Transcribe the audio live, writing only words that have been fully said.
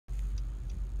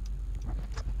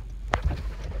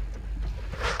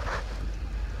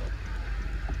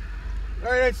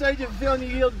right, I cited you for failing to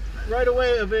yield right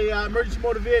away of a emergency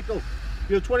motor vehicle.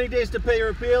 You have 20 days to pay your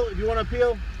appeal. If you want to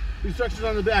appeal, the instructions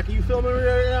on the back. Are you filming me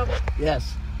right now?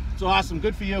 Yes. It's awesome.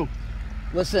 Good for you.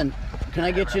 Listen, can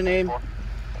I get your name?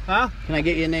 Huh? Can I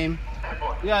get your name?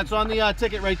 Yeah, it's on the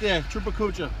ticket right there. Trooper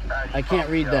Kuchy. I can't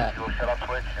read that.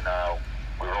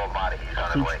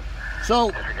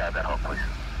 So,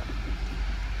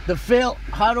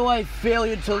 how do I fail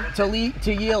you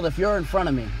to yield if you're in front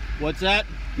of me? What's that?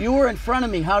 You were in front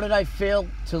of me. How did I fail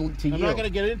to yield? I'm not going to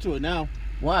get into it now.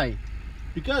 Why?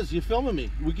 Because you're filming me.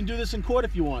 We can do this in court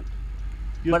if you want.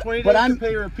 You have 20 days to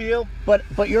pay your appeal.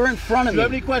 But you're in front of me. Do you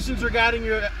have any questions regarding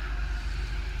your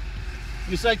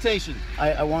citation?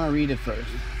 I want to read it first.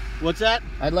 What's that?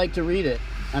 I'd like to read it.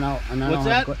 What's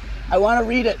that? I want to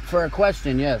read it for a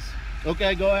question, yes.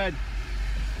 Okay, go ahead.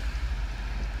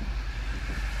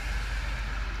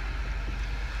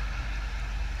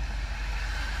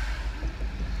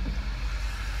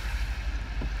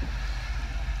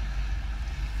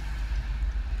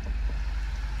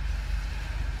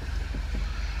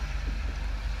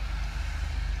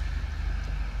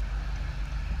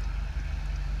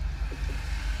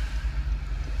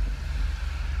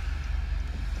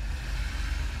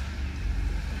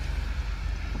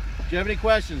 Do you have any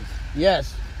questions?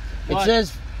 Yes. What? It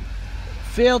says,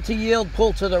 fail to yield,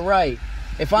 pull to the right.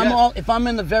 If I'm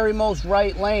in the very most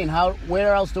right lane,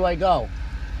 where else do I go?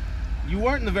 You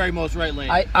weren't in the very most right lane.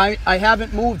 I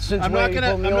haven't moved since I'm not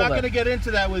gonna get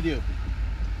into that with you.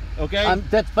 Okay.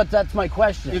 That's my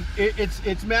question.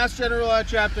 It's Mass General Law,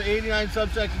 Chapter 89,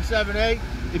 subsection 7A.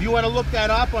 If you want to look that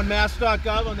up on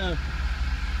mass.gov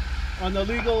on the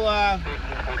legal on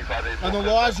the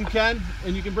laws, you can,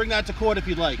 and you can bring that to court if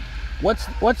you'd like.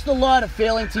 What's the law to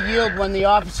failing to yield when the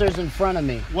officer's in front of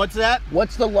me? What's that?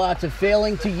 What's the law to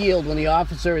failing to yield when the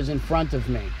officer is in front of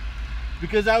me?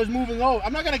 Because I was moving over.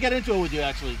 I'm not going to get into it with you,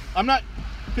 actually. I'm not,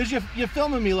 because you're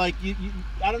filming me like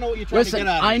I don't know what you're trying to get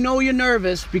out of me. I know you're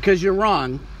nervous because you're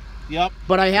wrong. Yep.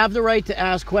 But I have the right to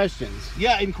ask questions.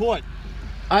 Yeah, in court.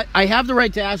 I have the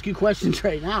right to ask you questions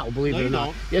right now, believe it or not.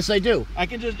 Don't. Yes, I do. I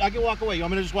can walk away. You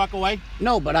want me to just walk away?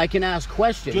 No, but I can ask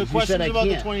questions. Do you have questions about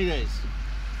the 20 days?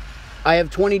 I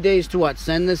have 20 days to what?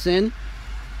 Send this in?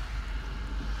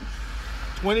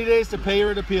 20 days to pay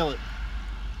or to appeal it.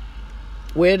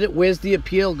 Where's the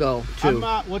appeal go to?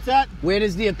 What's that? Where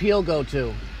does the appeal go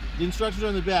to? The instructions are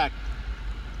on the back.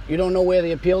 You don't know where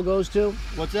the appeal goes to?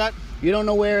 What's that? You don't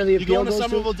know where the appeal goes to? You're going to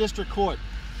Somerville District Court.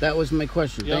 That was my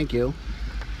question. Yep. Thank you.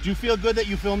 Do you feel good that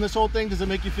you filmed this whole thing? Does it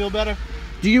make you feel better?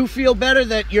 Do you feel better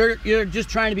that you're just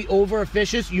trying to be over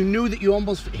officious? You knew that you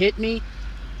almost hit me,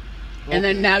 and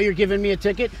then now you're giving me a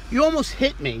ticket? You almost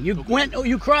hit me.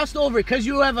 You crossed over because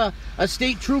you have a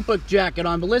state trooper jacket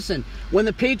on. But listen, when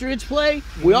the Patriots play,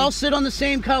 we all sit on the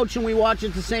same couch and we watch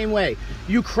it the same way.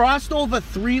 You crossed over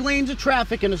 3 lanes of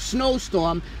traffic in a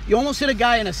snowstorm. You almost hit a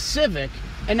guy in a Civic,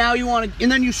 and now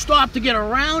and then you stop to get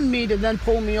around me to then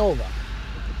pull me over.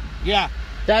 Yeah.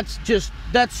 That's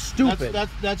stupid.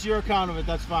 That's your account of it.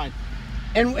 That's fine.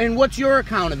 And what's your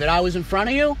account of it? I was in front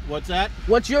of you? What's that?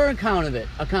 What's your account of it?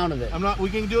 I'm not. We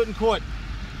can do it in court.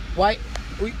 Why?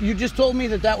 You just told me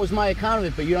that was my account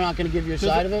of it, but you're not going to give your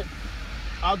side of it?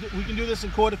 We can do this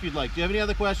in court if you'd like. Do you have any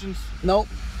other questions? Nope.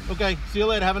 Okay. See you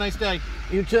later. Have a nice day.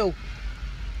 You too.